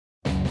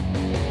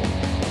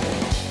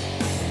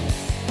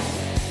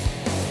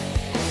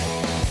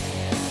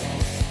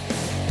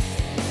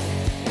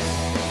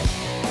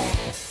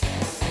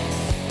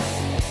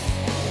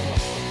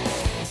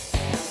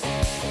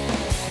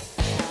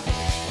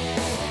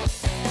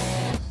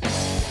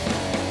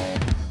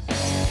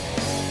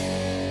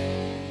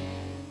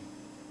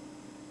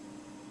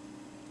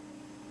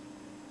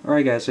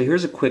Alright guys, so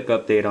here's a quick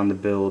update on the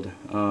build.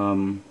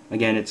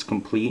 Again, it's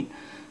complete.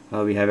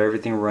 We have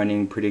everything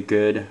running pretty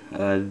good.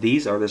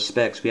 These are the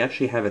specs. We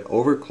actually have it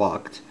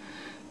overclocked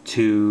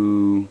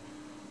to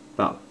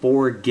about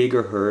 4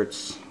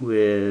 gigahertz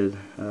with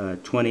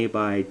 20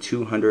 by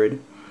 200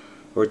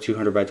 or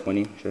 200 by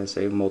 20, should I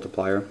say,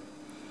 multiplier,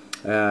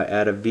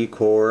 at a V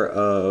core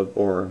of,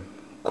 or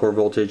core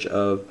voltage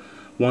of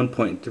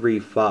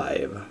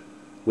 1.35,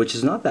 which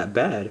is not that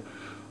bad.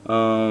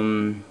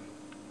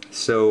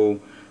 So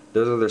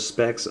those are the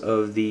specs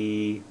of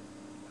the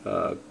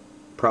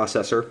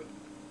processor,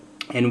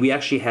 and we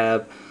actually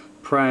have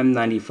Prime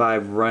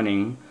 95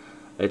 running.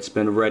 It's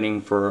been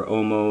running for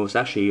almost,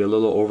 actually a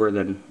little over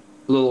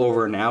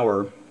an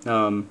hour,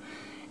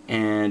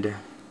 and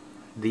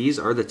these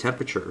are the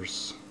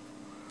temperatures.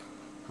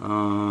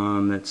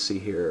 Let's see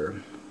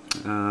here.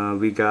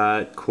 We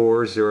got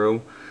core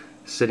 0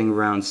 sitting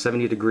around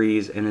 70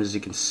 degrees, and as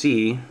you can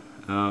see,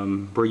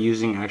 we're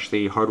using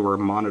actually hardware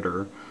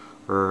monitor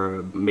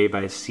or made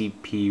by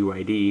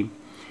KAI-ZEN,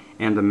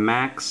 and the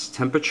max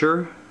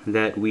temperature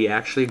that we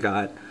actually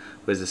got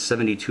was a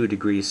 72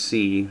 degrees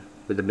C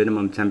with a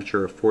minimum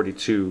temperature of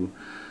 42,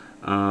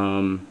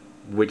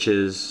 which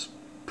is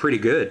pretty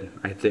good,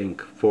 I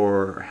think,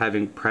 for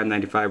having Prime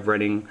 95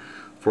 running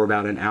for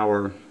about an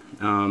hour.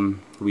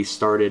 We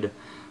started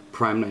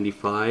Prime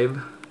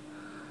 95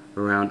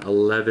 around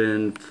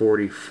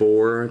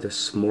 11:44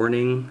 this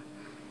morning,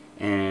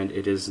 and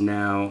it is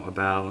now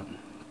about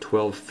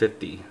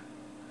 12:50,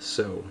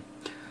 so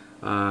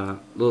a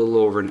little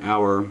over an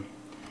hour,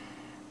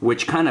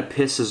 which kind of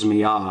pisses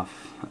me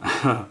off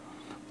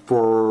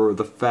for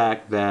the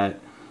fact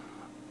that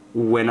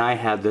when I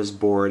had this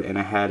board and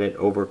I had it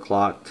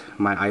overclocked,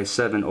 my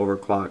i7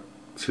 overclocked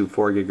to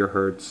 4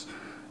 gigahertz,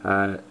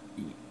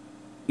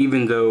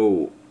 even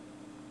though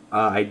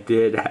I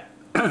did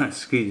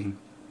excuse me,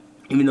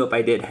 even though if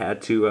I did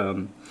had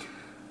to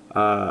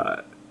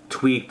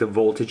tweak the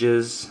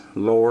voltages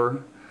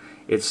lower,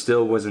 it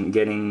still wasn't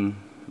getting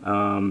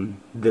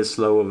this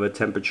low of a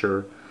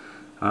temperature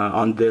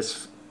on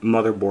this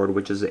motherboard,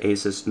 which is the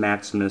Asus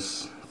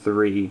Maximus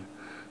 3.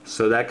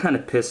 So that kind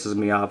of pisses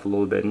me off a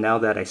little bit now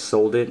that I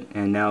sold it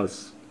and now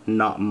it's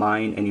not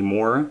mine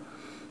anymore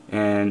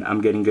and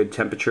I'm getting good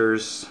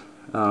temperatures.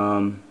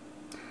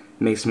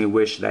 Makes me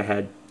wish that I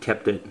had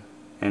kept it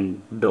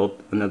and built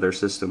another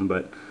system,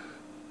 but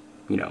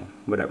you know,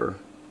 whatever,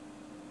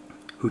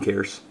 who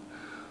cares.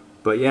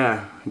 But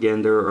yeah,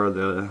 again, there are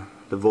the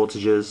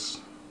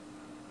voltages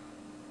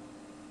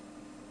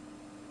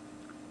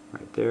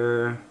right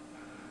there.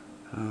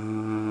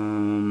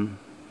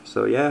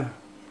 So yeah,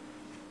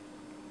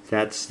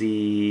 that's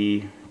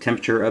the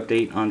temperature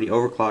update on the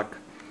overclock.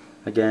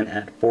 Again,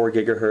 at 4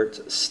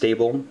 gigahertz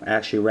stable. I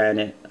actually ran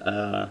it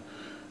a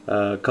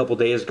couple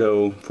days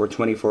ago for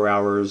 24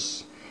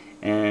 hours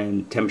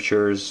and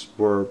temperatures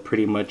were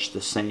pretty much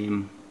the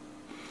same.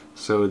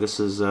 So this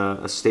is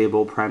a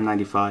stable Prime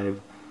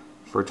 95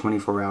 for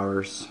 24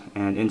 hours,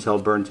 and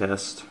Intel burn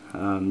test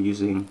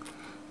using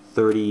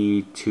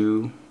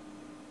 32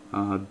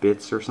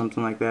 bits or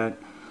something like that.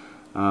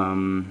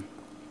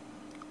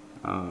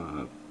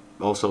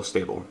 Also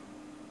stable.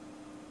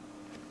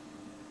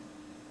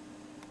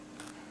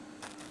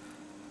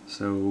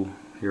 So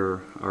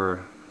here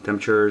are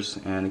temperatures,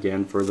 and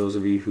again, for those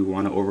of you who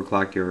want to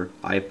overclock your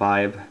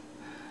i5,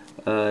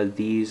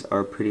 these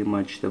are pretty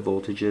much the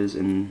voltages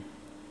and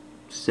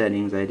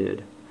settings I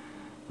did.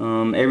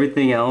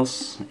 Everything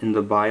else in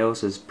the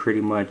BIOS is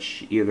pretty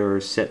much either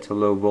set to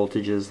low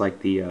voltages,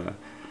 like the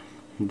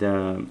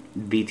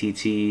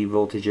VTT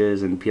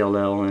voltages and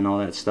PLL and all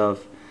that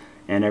stuff,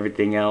 and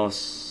everything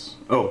else.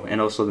 Oh,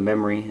 and also the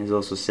memory is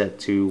also set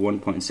to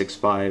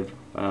 1.65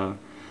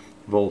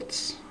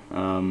 volts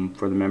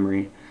for the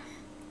memory,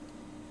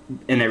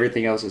 and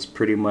everything else is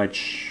pretty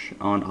much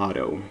on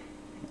auto.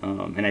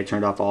 And I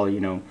turned off all,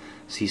 you know,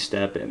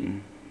 C-step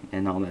and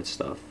all that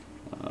stuff.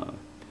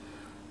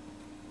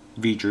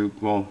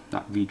 V-droop, well,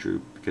 not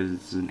V-droop because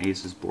it's an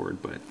Asus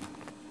board, but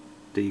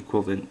the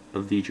equivalent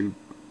of V-droop,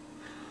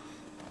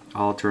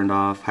 all turned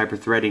off.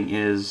 Hyper-threading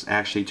is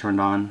actually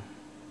turned on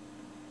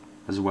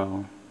as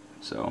well.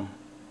 So,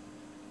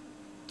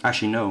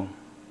 actually no,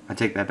 I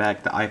take that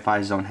back. The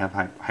i5s don't have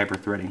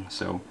hyper-threading,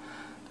 so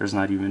there's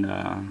not even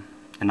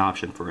an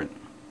option for it.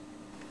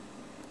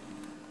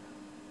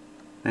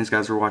 Thanks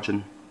guys for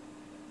watching.